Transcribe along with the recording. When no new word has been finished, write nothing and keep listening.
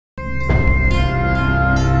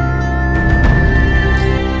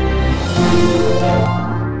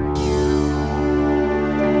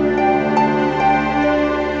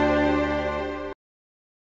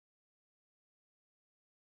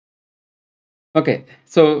Okay,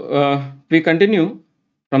 so we continue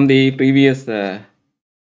from the previous uh,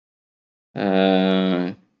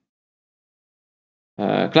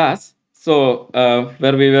 class. So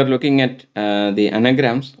where we were looking at the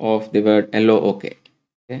anagrams of the word LOOK.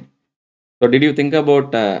 Okay. So did you think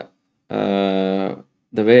about the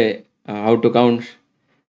way how to count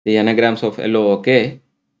the anagrams of LOOK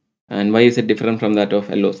and why is it different from that of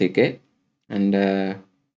LOCK? And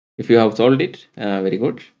if you have solved it, very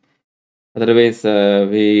good. Otherwise,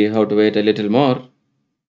 we have to wait a little more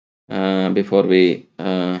before we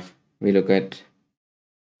look at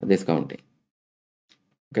this counting.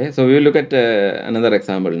 Okay, so we will look at another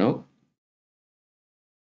example now.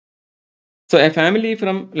 So a family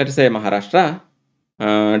from, let's say, Maharashtra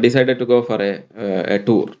decided to go for a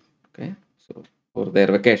tour. Okay, so for their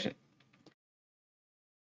vacation.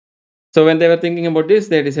 So when they were thinking about this,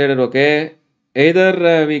 they decided, okay,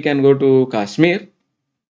 either we can go to Kashmir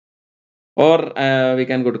or we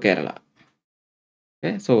can go to Kerala.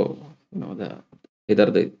 Okay, so the either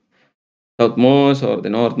the southmost or the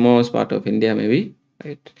northmost part of India, maybe,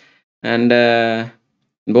 right? And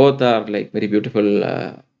both are like very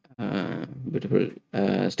beautiful, beautiful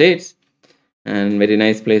states and very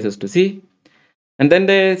nice places to see. And then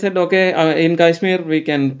they said, okay, in Kashmir we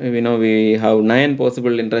can, we have 9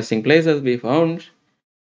 possible interesting places we found,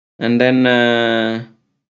 and then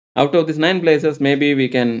out of these 9 places, maybe we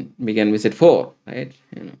can visit 4, right?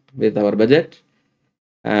 With our budget,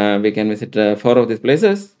 we can visit 4 of these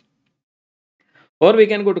places. Or we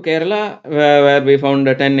can go to Kerala where we found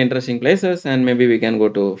 10 interesting places and maybe we can go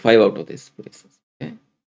to 5 out of these places. Okay.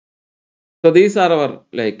 So these are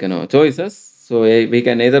our choices. So we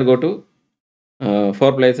can either go to 4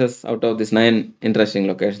 places out of these 9 interesting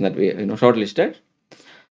locations that we shortlisted,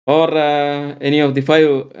 or any of the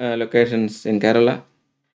 5 locations in Kerala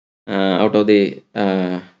out of the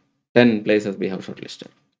 10 places we have shortlisted.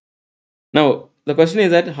 Now the question is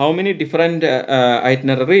that how many different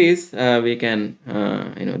itineraries we can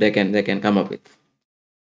they can come up with.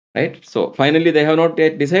 Right, so finally they have not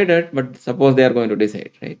yet decided, but suppose they are going to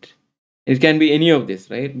decide, right? It can be any of this,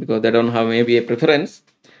 right? Because they don't have maybe a preference,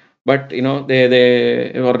 but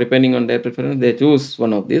they or depending on their preference they choose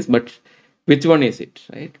one of these, but which one is it,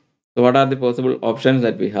 right? So what are the possible options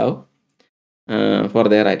that we have for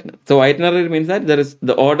their itinerary? So itinerary means that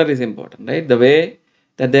the order is important, right? The way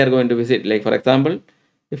that they are going to visit, like for example,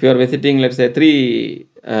 if you are visiting, let's say, 3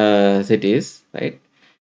 cities, right?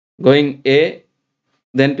 Going A,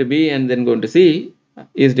 then to B, and then going to C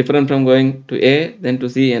is different from going to A, then to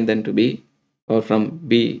C, and then to B, or from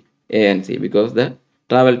B, A, and C, because the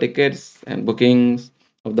travel tickets and bookings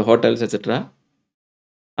of the hotels, etc.,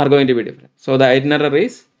 are going to be different. So the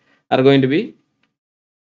itineraries are going to be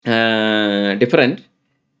different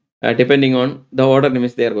depending on the order in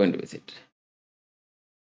which they are going to visit.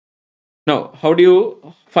 Now, how do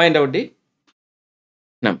you find out the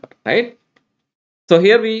number, right? So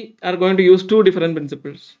here we are going to use 2 different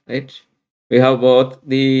principles, right? We have both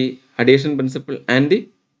the addition principle and the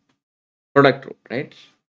product rule, right?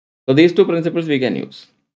 So these 2 principles we can use,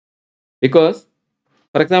 because,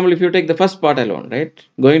 for example, if you take the first part alone, right,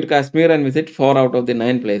 going to Kashmir and visit 4 out of the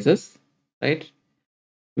 9 places, right,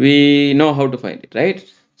 we know how to find it, right?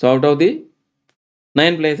 So out of the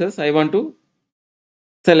 9 places, I want to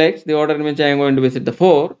select the order in which I am going to visit the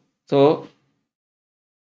 4. So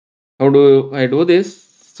how do I do this?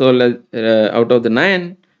 So out of the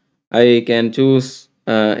 9, I can choose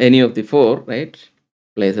any of the 4, right,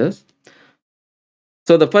 places.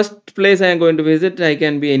 So the first place I am going to visit, I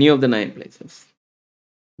can be any of the 9 places.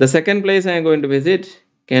 The second place I am going to visit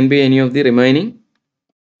can be any of the remaining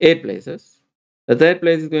 8 places. The third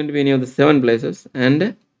place is going to be any of the 7 places,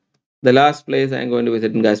 and the last place I am going to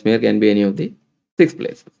visit in Kashmir can be any of the 6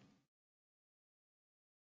 places.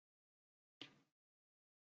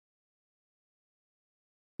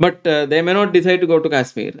 But they may not decide to go to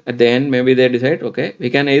Kashmir. At the end, maybe they decide, okay, we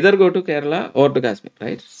can either go to Kerala or to Kashmir,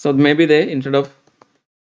 right? So maybe they, instead of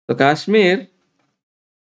the Kashmir,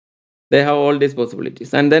 they have all these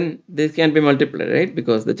possibilities. And then this can be multiplied, right?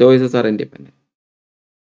 Because the choices are independent.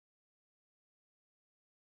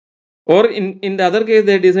 Or in the other case,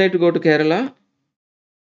 they decide to go to Kerala,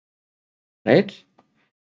 right?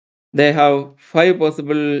 They have 5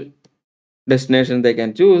 possible destinations they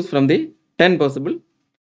can choose from the 10 possible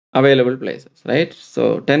available places, right?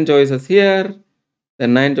 So 10 choices here,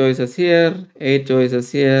 then 9 choices here, 8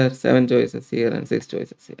 choices here, 7 choices here, and 6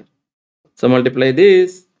 choices here. So multiply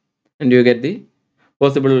this and you get the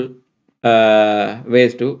possible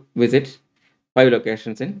ways to visit 5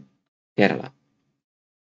 locations in Kerala.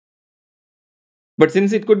 But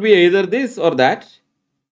since it could be either this or that,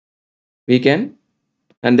 we can,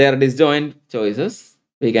 and they are disjoint choices,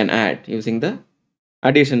 we can add using the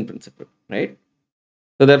addition principle, right?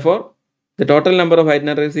 So therefore, the total number of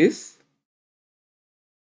itineraries is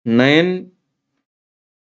 9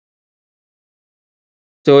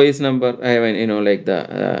 choice number. I mean, like the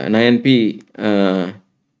 9p,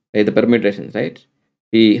 like the permutations, right?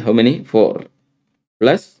 P, how many? 4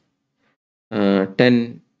 plus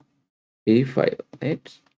 10 P5,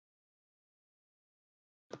 right?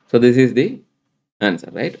 So this is the answer,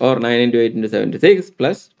 right? Or 9 into 8 into 76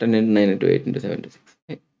 plus 10 into 9 into 8 into 76.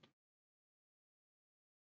 Right?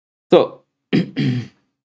 So,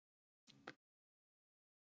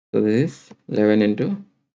 so this is 11 into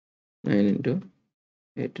 9 into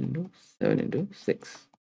 8 into 7 into 6.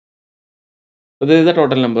 So this is the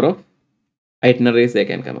total number of itineraries they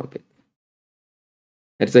can come up with.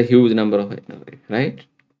 That's a huge number of itineraries, right?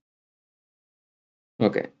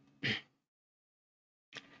 Okay.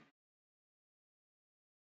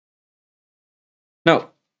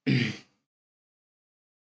 Now,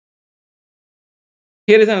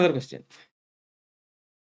 here is another question.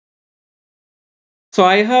 So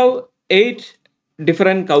I have 8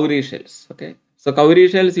 different cowrie shells. Okay. So cowrie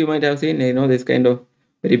shells you might have seen, this kind of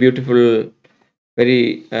very beautiful,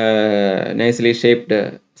 very nicely shaped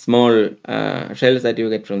small shells that you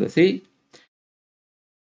get from the sea.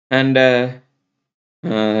 And they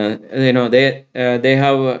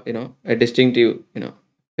have a distinctive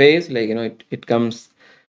face, like it comes.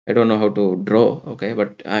 I don't know how to draw, okay,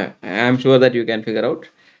 but I am sure that you can figure out.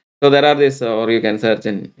 So there are this, or you can search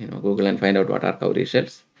in Google and find out what are cowrie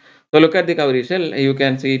shells. So look at the cowrie shell. You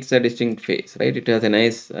can see it's a distinct face, right? It has a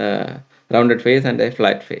nice rounded face and a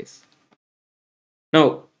flat face.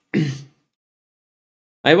 Now,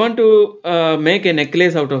 I want to make a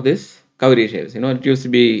necklace out of this cowrie shells. It used to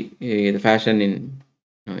be the fashion in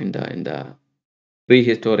the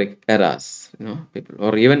prehistoric eras. People,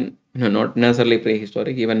 or even not necessarily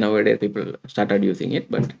prehistoric. Even nowadays, people started using it,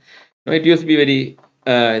 but it used to be very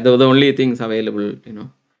the only things available.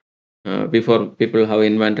 Before people have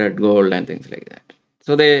invented gold and things like that.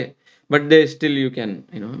 So but they still you can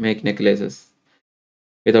make necklaces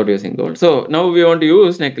without using gold. So now we want to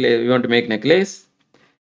use necklace. We want to make necklace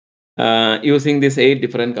using these 8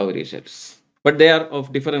 different cowrie shells, but they are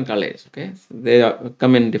of different colors. Okay, so they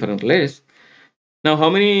come in different colors. Now, how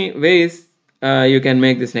many ways you can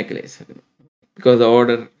make this necklace? Because the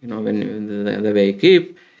order, when the way you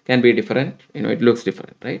keep can be different. It looks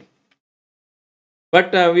different, right?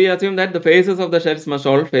 But we assume that the faces of the shells must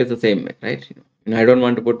all face the same way, right? I don't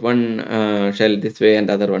want to put one shell this way and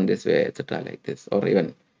the other one this way, etc., like this, or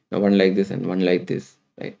even one like this and one like this,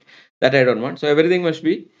 right? That I don't want. So everything must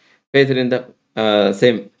be faced in the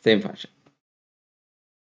same fashion.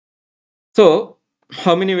 So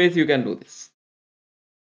how many ways you can do this?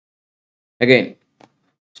 Again,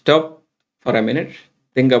 stop for a minute.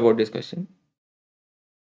 Think about this question.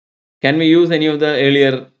 Can we use any of the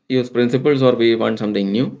earlier used principles, or we want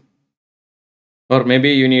something new? Or maybe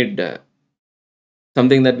you need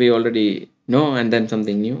something that we already know and then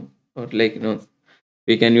something new, or like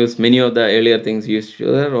we can use many of the earlier things used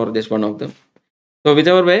here or just one of them. So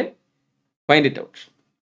whichever way, find it out.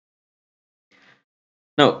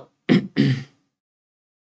 Now,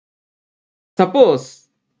 suppose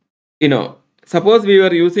suppose we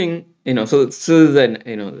were using so this is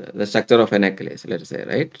the structure of a necklace, let's say,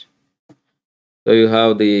 right? So you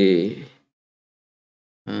have the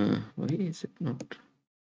why is it not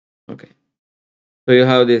okay? So you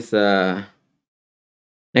have this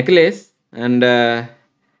necklace, and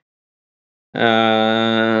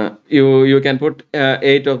you can put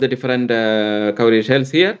 8 of the different cowrie shells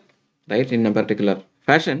here, right, in a particular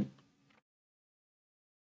fashion.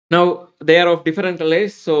 Now they are of different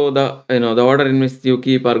colors, so the order in which you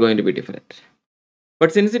keep are going to be different.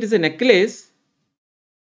 But since it is a necklace,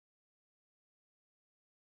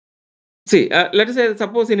 see, let us say,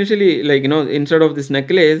 suppose initially, like instead of this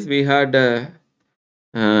necklace, we had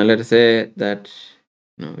let us say that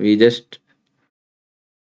we just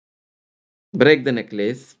break the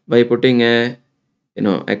necklace by putting a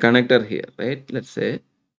connector here, right? Let's say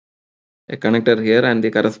a connector here and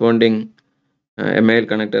the corresponding a male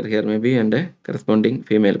connector here maybe, and a corresponding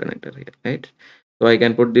female connector here, right? So I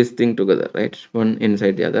can put this thing together, right, one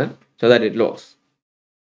inside the other, so that it locks.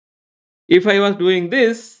 If I was doing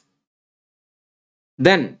this,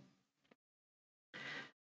 then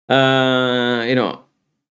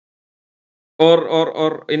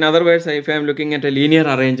or in other words, if I am looking at a linear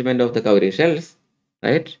arrangement of the cowrie shells,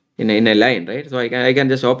 right, in a line, right, so I can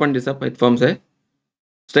just open this up, it forms a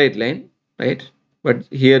straight line, right? But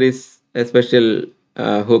here is a special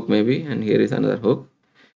hook maybe, and here is another hook.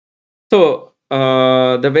 So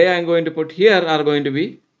the way I'm going to put here are going to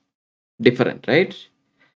be different, right?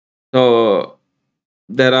 So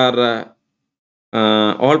there are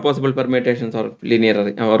all possible permutations or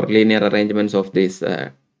linear arrangements of these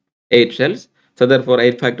 8 shells. So therefore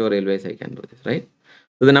 8 factorial ways I can do this, right?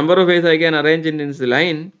 So the number of ways I can arrange in this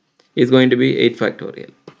line is going to be 8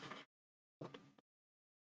 factorial.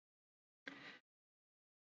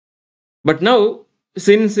 But now,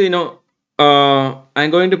 since I'm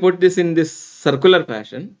going to put this in this circular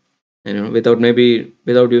fashion,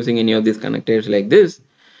 without using any of these connectors like this,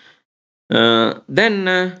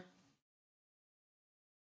 then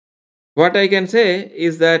what I can say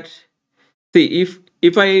is that, see,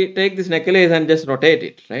 if I take this necklace and just rotate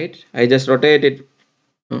it, right? I just rotate it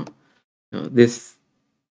this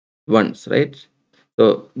once, right?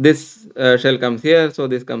 So this shell comes here, so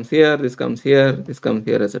this comes here, this comes here, this comes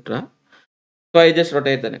here, etc. So I just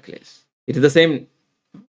rotate the necklace. It is the same.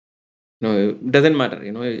 No, it doesn't matter.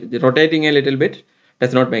 Rotating a little bit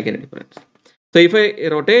does not make any difference. So if I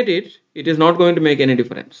rotate it, it is not going to make any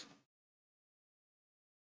difference.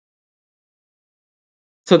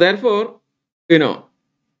 So therefore,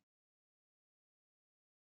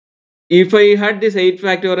 if I had this 8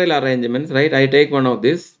 factorial arrangements, right, I take one of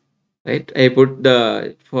this, right, I put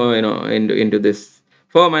the into this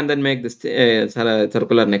form and then make this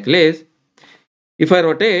circular necklace. If I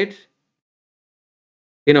rotate,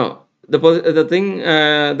 the thing,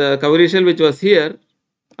 the cowrie shell which was here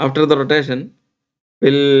after the rotation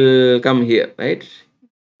will come here, right?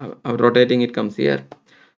 After rotating, it comes here.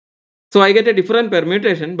 So I get a different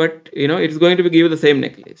permutation, but it's going to give the same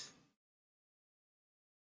necklace.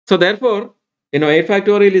 So therefore, 8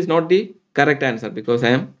 factorial is not the correct answer because I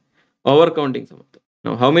am overcounting some of them.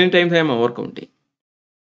 Now, how many times I am overcounting?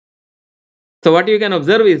 So what you can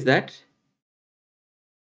observe is that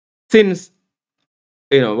since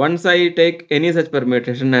once I take any such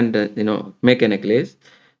permutation and make a necklace,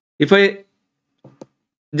 if I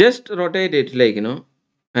just rotate it like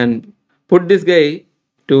and put this guy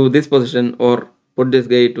to this position or put this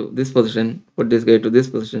guy to this position, put this guy to this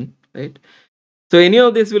position, right? So any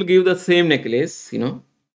of this will give the same necklace,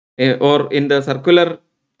 or in the circular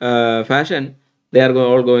fashion, they are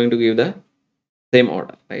all going to give the same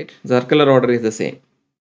order, right? Circular order is the same.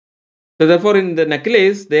 So therefore, in the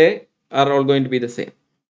necklace, they are all going to be the same.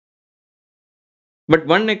 But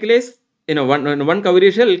one necklace, one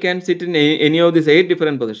cowrie shell can sit in any of these 8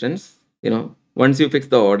 different positions, once you fix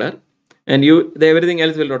the order, and everything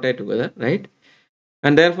else will rotate together, right?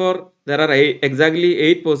 And therefore, there are exactly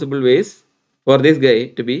 8 possible ways for this guy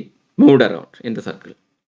to be moved around in the circle.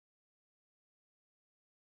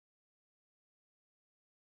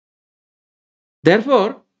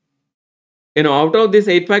 Therefore, out of these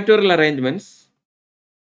 8 factorial arrangements,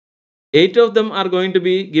 8 of them are going to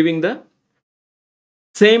be giving the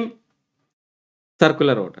same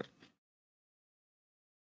circular order.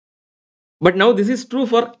 But now this is true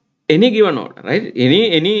for any given order, right?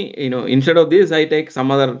 Any instead of this, I take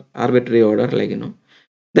some other arbitrary order, like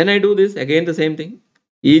then I do this again, the same thing.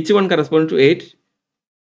 Each one corresponds to 8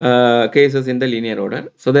 cases in the linear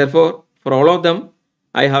order. So therefore, for all of them,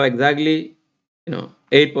 I have exactly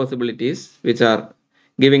 8 possibilities which are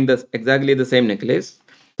giving exactly the same necklace.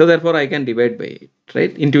 So therefore, I can divide by 8,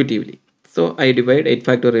 right, intuitively. So I divide 8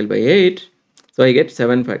 factorial by 8. So I get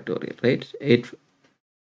 7 factorial, right? 8 is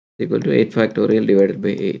equal to 8 factorial divided by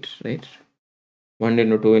 8, right? 1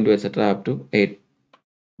 into 2 into etc. up to 8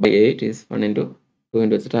 by 8 is 1 into 2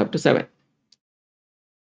 into etc. up to 7.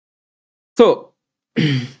 So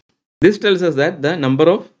this tells us that the number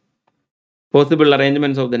of possible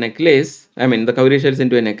arrangements of the necklace, the cowrie shells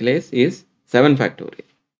into a necklace, is 7 factorial.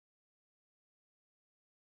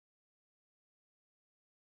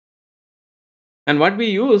 And what we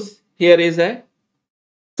use here is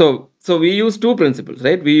so we use 2 principles,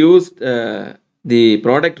 right? We used the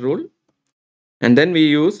product rule, and then we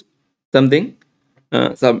use something,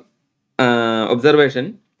 some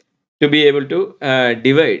observation to be able to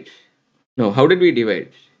divide. No, how did we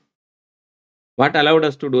divide? What allowed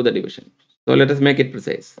us to do the division? So let us make it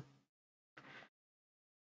precise.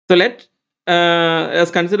 So let us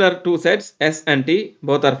consider 2 sets, S and T,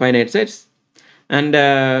 both are finite sets, and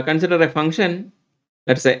consider a function,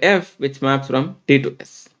 let's say f, which maps from T to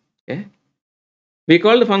S. Okay, we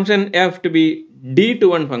call the function f to be D to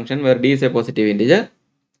 1 function, where D is a positive integer.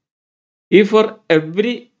 If for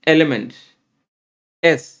every element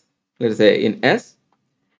S, let's say in S,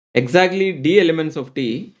 exactly D elements of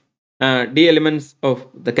T, D elements of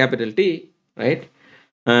the capital T, right,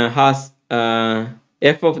 has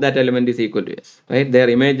f of that element is equal to S, right? Their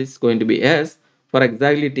image is going to be S for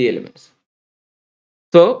exactly T elements.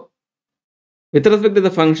 So with respect to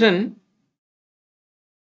the function,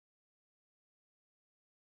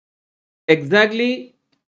 exactly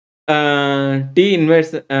D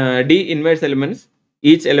inverse elements,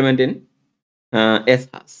 each element in S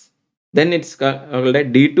has. Then it's called a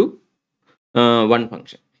D to 1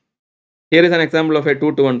 function. Here is an example of a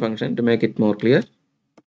 2 to 1 function to make it more clear.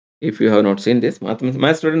 If you have not seen this,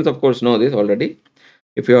 math students of course know this already.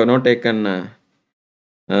 If you have not taken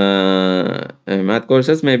math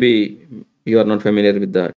courses, maybe you are not familiar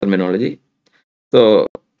with the terminology. So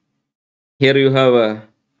here you have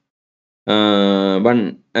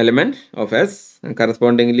one element of S and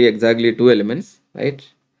correspondingly exactly two elements, right?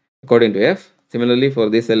 According to F. Similarly, for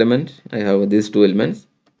this element, I have these two elements.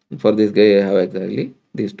 For this guy, I have exactly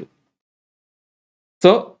these two.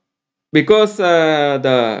 So, because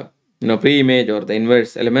the pre-image or the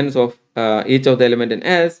inverse elements of each of the element in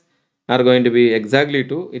S are going to be exactly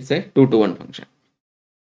 2, it's a 2 to 1 function.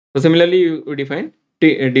 So, similarly, you define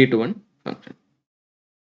D to 1 function.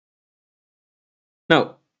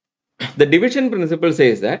 Now, the division principle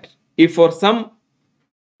says that if for some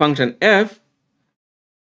function f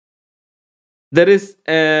there is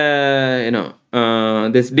this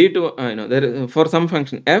d to there is, for some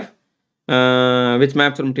function f which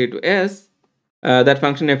maps from t to s, that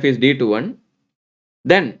function f is d to 1,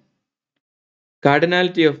 then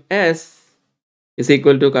cardinality of s is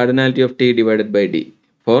equal to cardinality of t divided by d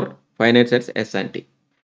for finite sets s and t.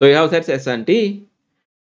 So you have sets s and t,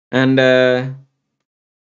 and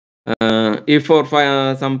if for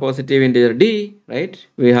some positive integer d, right,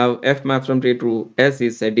 we have f maps from t to s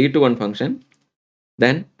is a d to 1 function,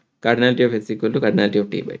 then cardinality of s equal to cardinality of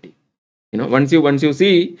t by t. Once you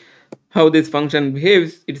see how this function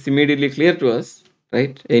behaves, it's immediately clear to us,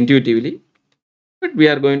 right, intuitively. But we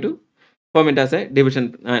are going to form it as a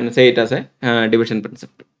division and say it as a division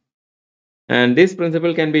principle. And this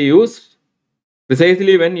principle can be used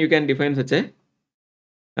precisely when you can define such a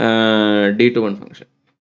d to 1 function.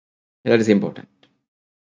 That is important.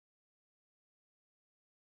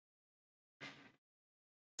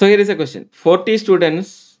 So here is a question. 40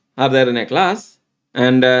 students are there in a class,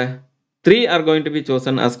 and 3 are going to be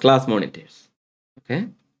chosen as class monitors. Okay.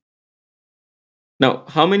 Now,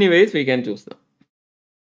 how many ways we can choose them?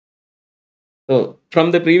 So from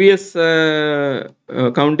the previous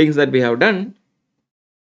countings that we have done,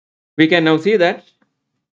 we can now see that,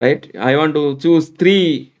 right, I want to choose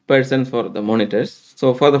 3 persons for the monitors.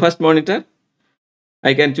 So for the first monitor,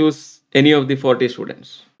 I can choose any of the 40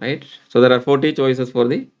 students, right? So there are 40 choices for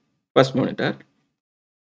the first monitor.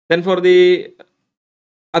 Then for the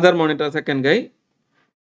other monitor, second guy,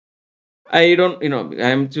 I don't, I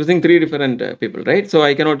am choosing 3 different people, right? So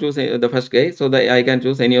I cannot choose the first guy. So that I can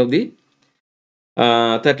choose any of the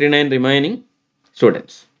 39 remaining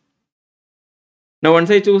students. Now, once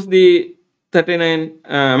I choose the 39,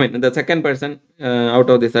 the second person out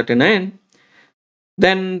of the 39,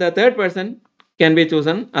 then the third person can be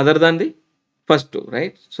chosen other than the first two,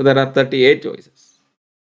 right? So there are 38 choices.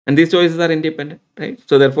 And these choices are independent, right?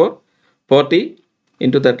 So therefore, 40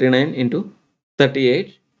 into 39 into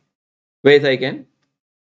 38 ways I can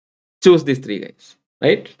choose these 3 guys,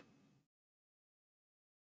 right?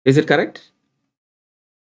 Is it correct?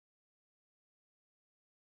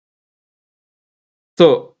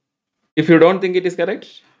 So, if you don't think it is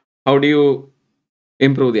correct, how do you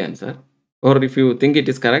improve the answer? Or if you think it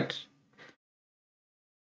is correct,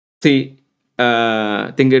 see,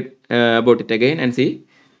 think about it again and see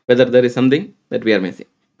whether there is something that we are missing.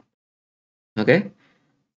 Okay.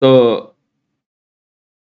 So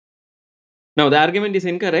now the argument is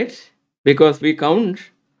incorrect because we count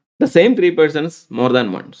the same 3 persons more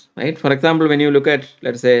than once, right? For example, when you look at,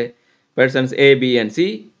 let's say, persons A, B, and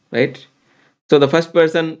C, right? So the first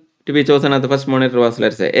person to be chosen as the first monitor was,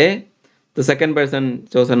 let's say, A. The second person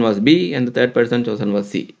chosen was B, and the third person chosen was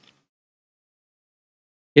C.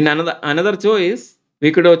 In another choice,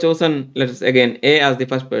 we could have chosen, let's again, A as the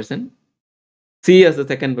first person, C as the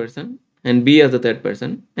second person, and B as the third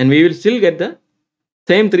person, and we will still get the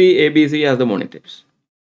same 3 A, B, C as the monitors,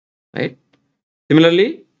 right?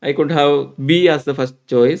 Similarly, I could have B as the first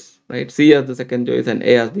choice, right? C as the second choice, and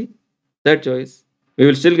A as the third choice. We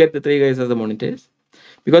will still get the 3 guys as the monitors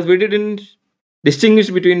because we didn't distinguish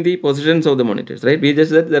between the positions of the monitors, right? We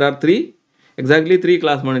just said there are exactly 3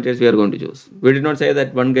 class monitors we are going to choose. We did not say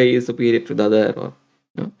that one guy is superior to the other, or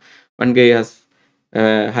one guy has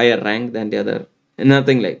higher rank than the other.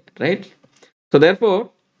 Nothing like that, right? So therefore,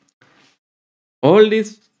 all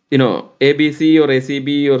these, ABC or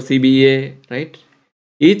ACB or CBA, right?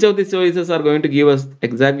 Each of these choices are going to give us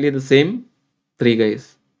exactly the same 3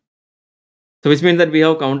 guys. So which means that we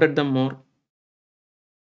have counted them more.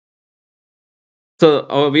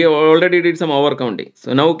 So we already did some overcounting.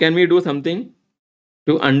 So now can we do something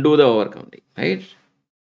to undo the overcounting, right?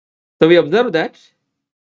 So we observe that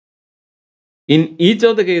in each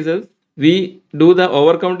of the cases, we do the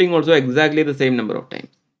overcounting also exactly the same number of times.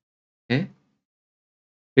 Okay?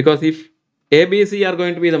 Because if ABC are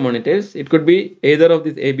going to be the monitors, it could be either of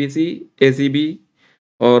these ABC, ACB,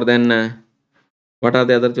 or then what are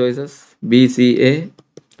the other choices? BCA,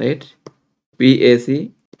 right?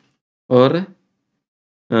 PAC, or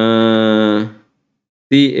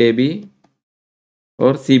CAB,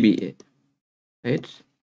 or CBA, right?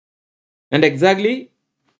 And exactly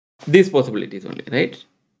these possibilities only, right?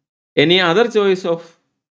 Any other choice of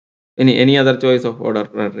any other choice of order,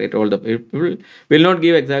 right? All the people will not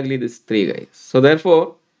give exactly these three guys. So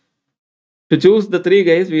therefore, to choose the three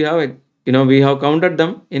guys, we have we have counted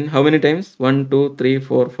them in how many times? 1, 2, 3,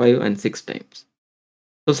 4, 5, and 6 times.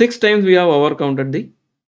 So 6 times we have overcounted the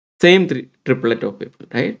same triplet of people,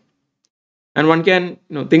 right? And one can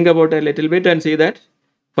think about a little bit and see that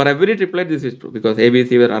for every triplet this is true because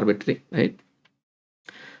ABC were arbitrary, right?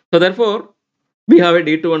 So therefore, we have a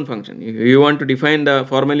D2N function. If you want to define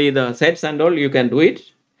formally the sets and all, you can do it.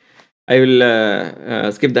 I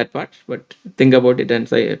will skip that part, but think about it and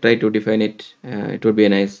try to define it. It would be a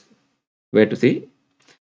nice way to see.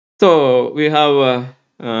 So we have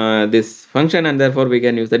this function, and therefore we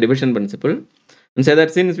can use the division principle and say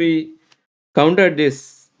that since we counted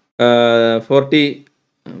this 40,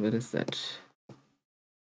 where is that?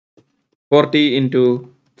 40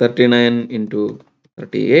 into 39 into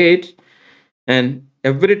 38, and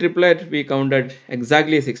every triplet we counted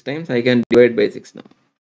exactly 6 times. I can divide by 6 now,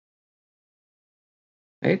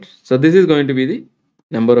 right? So this is going to be the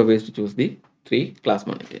number of ways to choose the 3 class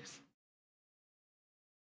monitors.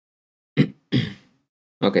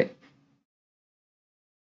 Okay.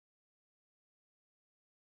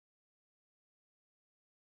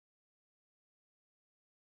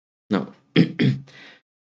 Now,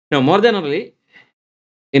 now more generally,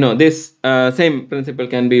 this same principle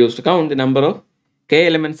can be used to count the number of k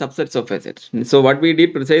element subsets of a set. So what we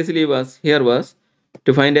did precisely was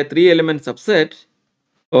to find a 3 element subset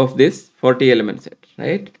of this 40 element set,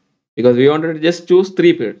 right? Because we wanted to just choose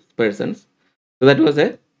 3 persons. So that was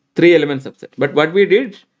a 3 element subset. But what we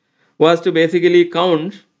did was to basically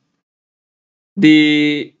count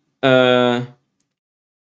the 3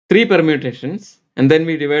 permutations and then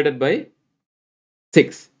we divided by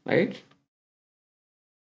 6, right?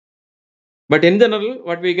 But in general,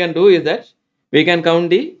 what we can do is that we can count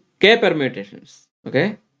the k permutations,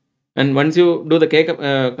 okay? And once you do the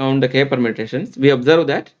count the k permutations, we observe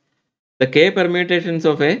that the k permutations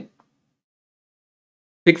of a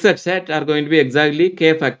fixed set are going to be exactly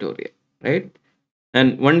k factorial, right?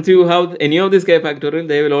 And once you have any of this k factorial,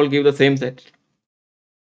 they will all give the same set.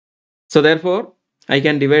 So therefore, I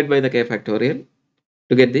can divide by the k factorial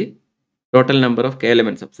to get the total number of k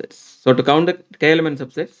element subsets. So to count the k element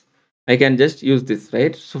subsets, I can just use this,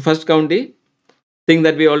 right? So first count the thing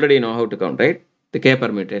that we already know how to count, right? The k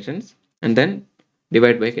permutations, and then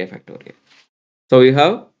divide by k factorial. So we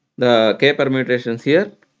have the k permutations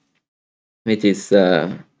here, which is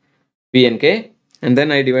p and k, and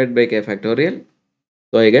then I divide by k factorial.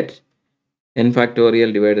 So I get n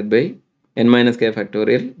factorial divided by n minus k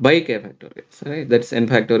factorial by k factorial. So, right? That's n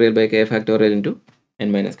factorial by k factorial into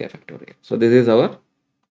n minus k factorial. So this is our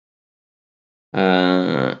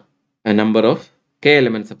a number of k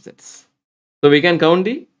element subsets. So we can count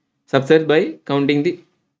the subset by counting the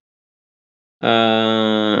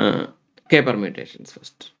k permutations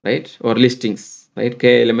first, right? Or listings, right?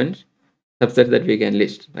 K element subsets that we can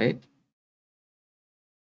list, right?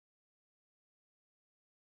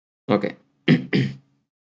 Okay.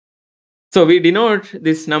 So we denote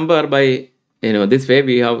this number by this way.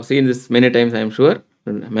 We have seen this many times, I am sure.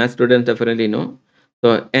 Math students definitely know.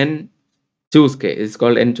 So n choose k is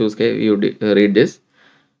called n choose k. You read this.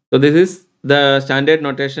 So this is the standard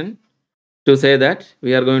notation to say that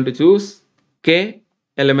we are going to choose k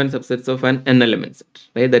element subsets of an n element set,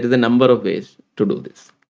 right? That is the number of ways to do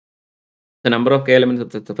this. The number of k element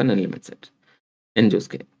subsets of an n element set, n choose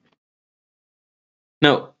k.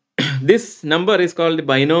 Now, this number is called the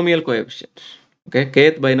binomial coefficient. Okay,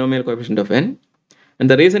 kth binomial coefficient of n, and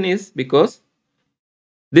the reason is because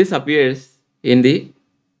this appears in the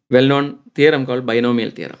well-known theorem called binomial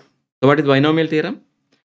theorem. So, what is binomial theorem?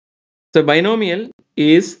 So, binomial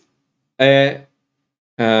is a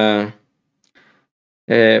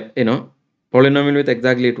polynomial with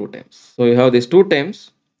exactly 2 terms. So you have these 2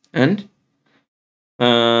 terms, and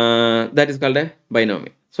that is called a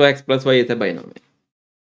binomial. So x plus y is a binomial.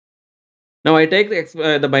 Now I take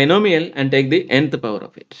the binomial and take the nth power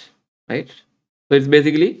of it, right? So it's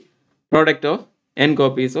basically product of n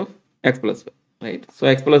copies of x plus y, right? So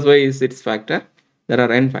x plus y is its factor. There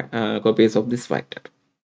are n copies of this factor.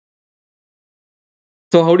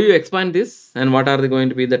 So how do you expand this, and what are going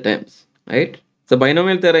to be the terms, right? So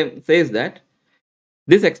binomial theorem says that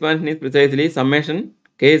this expansion is precisely summation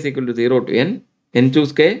k is equal to 0 to n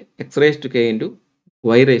choose k, x raised to k into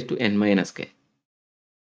y raised to n minus k.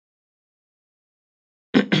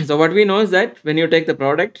 So what we know is that when you take the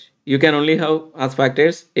product, you can only have as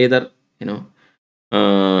factors either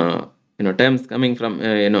terms coming from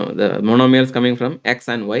the monomials coming from x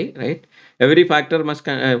and y, right? Every factor must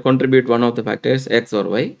contribute one of the factors x or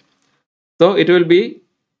y. So it will be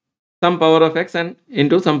some power of x and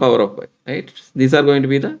into some power of y, right? These are going to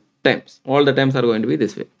be the terms. All the terms are going to be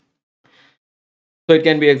this way. So it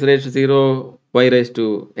can be x raised to 0, y raised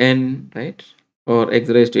to n, right? Or x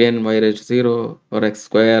raised to n, y raised to 0, or x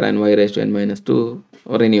square and y raised to n minus 2,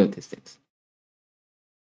 or any of these things.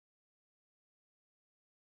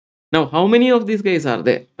 Now, how many of these guys are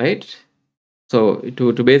there, right? So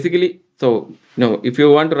to basically, so if you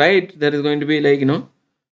want to write, there is going to be like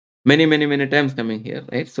many terms coming here,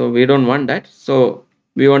 right? So we don't want that. So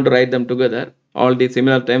we want to write them together. All the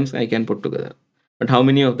similar terms I can put together. But how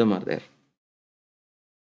many of them are there?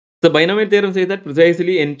 The binomial theorem says that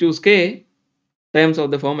precisely n choose k terms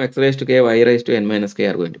of the form x raised to k, y raised to n minus k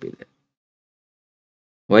are going to be there.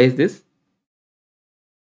 Why is this?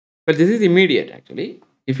 Well, this is immediate actually.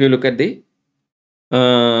 If you look at the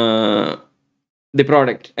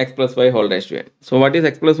product x plus y whole raised to n. So what is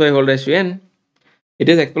x plus y whole raised to n? It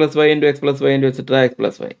is x plus y into x plus y into etc. x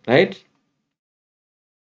plus y, right?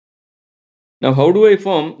 Now, how do I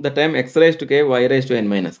form the term x raised to k, y raised to n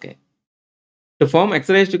minus k? To form x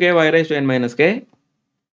raised to k, y raised to n minus k,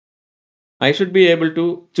 I should be able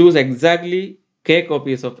to choose exactly k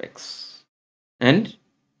copies of x, and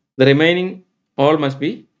the remaining all must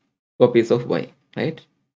be copies of y, right?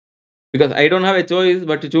 Because I don't have a choice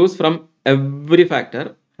but to choose from every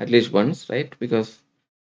factor at least once, right? Because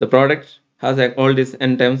the product has all these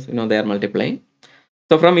n terms, they are multiplying.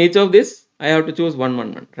 So from each of this, I have to choose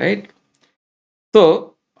one, right?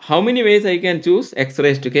 So how many ways I can choose x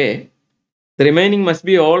raised to k? The remaining must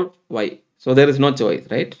be all y. So there is no choice,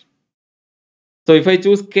 right? So if I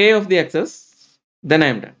choose k of the x's, then I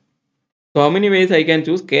am done. So how many ways I can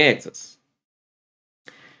choose k x's?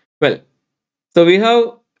 Well, so we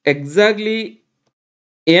have exactly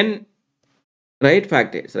n right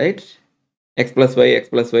factors, right? X plus y,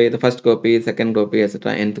 the first copy, second copy,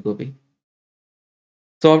 etc., nth copy.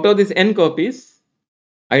 So out of these n copies,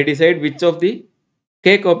 I decide which of the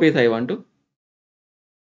k copies I want to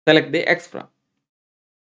select the x from.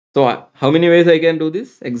 So how many ways I can do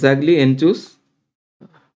this? Exactly n choose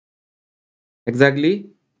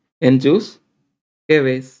k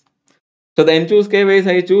ways. So the n choose k ways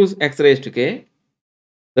I choose x raised to k.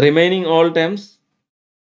 The remaining all terms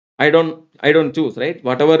I don't choose, right?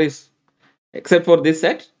 Whatever is except for this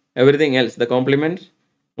set, everything else, the complement,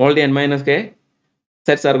 all the n minus k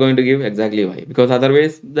sets are going to give exactly y, because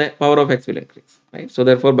otherwise the power of x will increase, right? So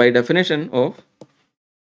therefore, by definition of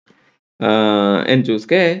n choose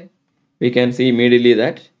k, we can see immediately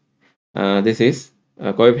that this is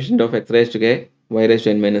a coefficient of x raised to k, y raised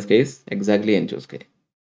to n minus k is exactly n choose k.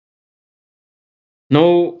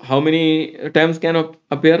 Now, how many terms can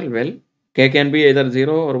appear? Well, k can be either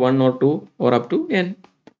 0 or 1 or 2 or up to n.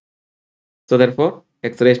 So therefore,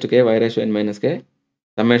 x raised to k, y raised to n minus k,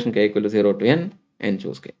 summation k equal to 0 to n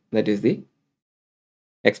choose k. That is the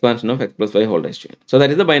expansion of x plus y whole raised to n. So that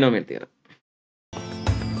is the binomial theorem.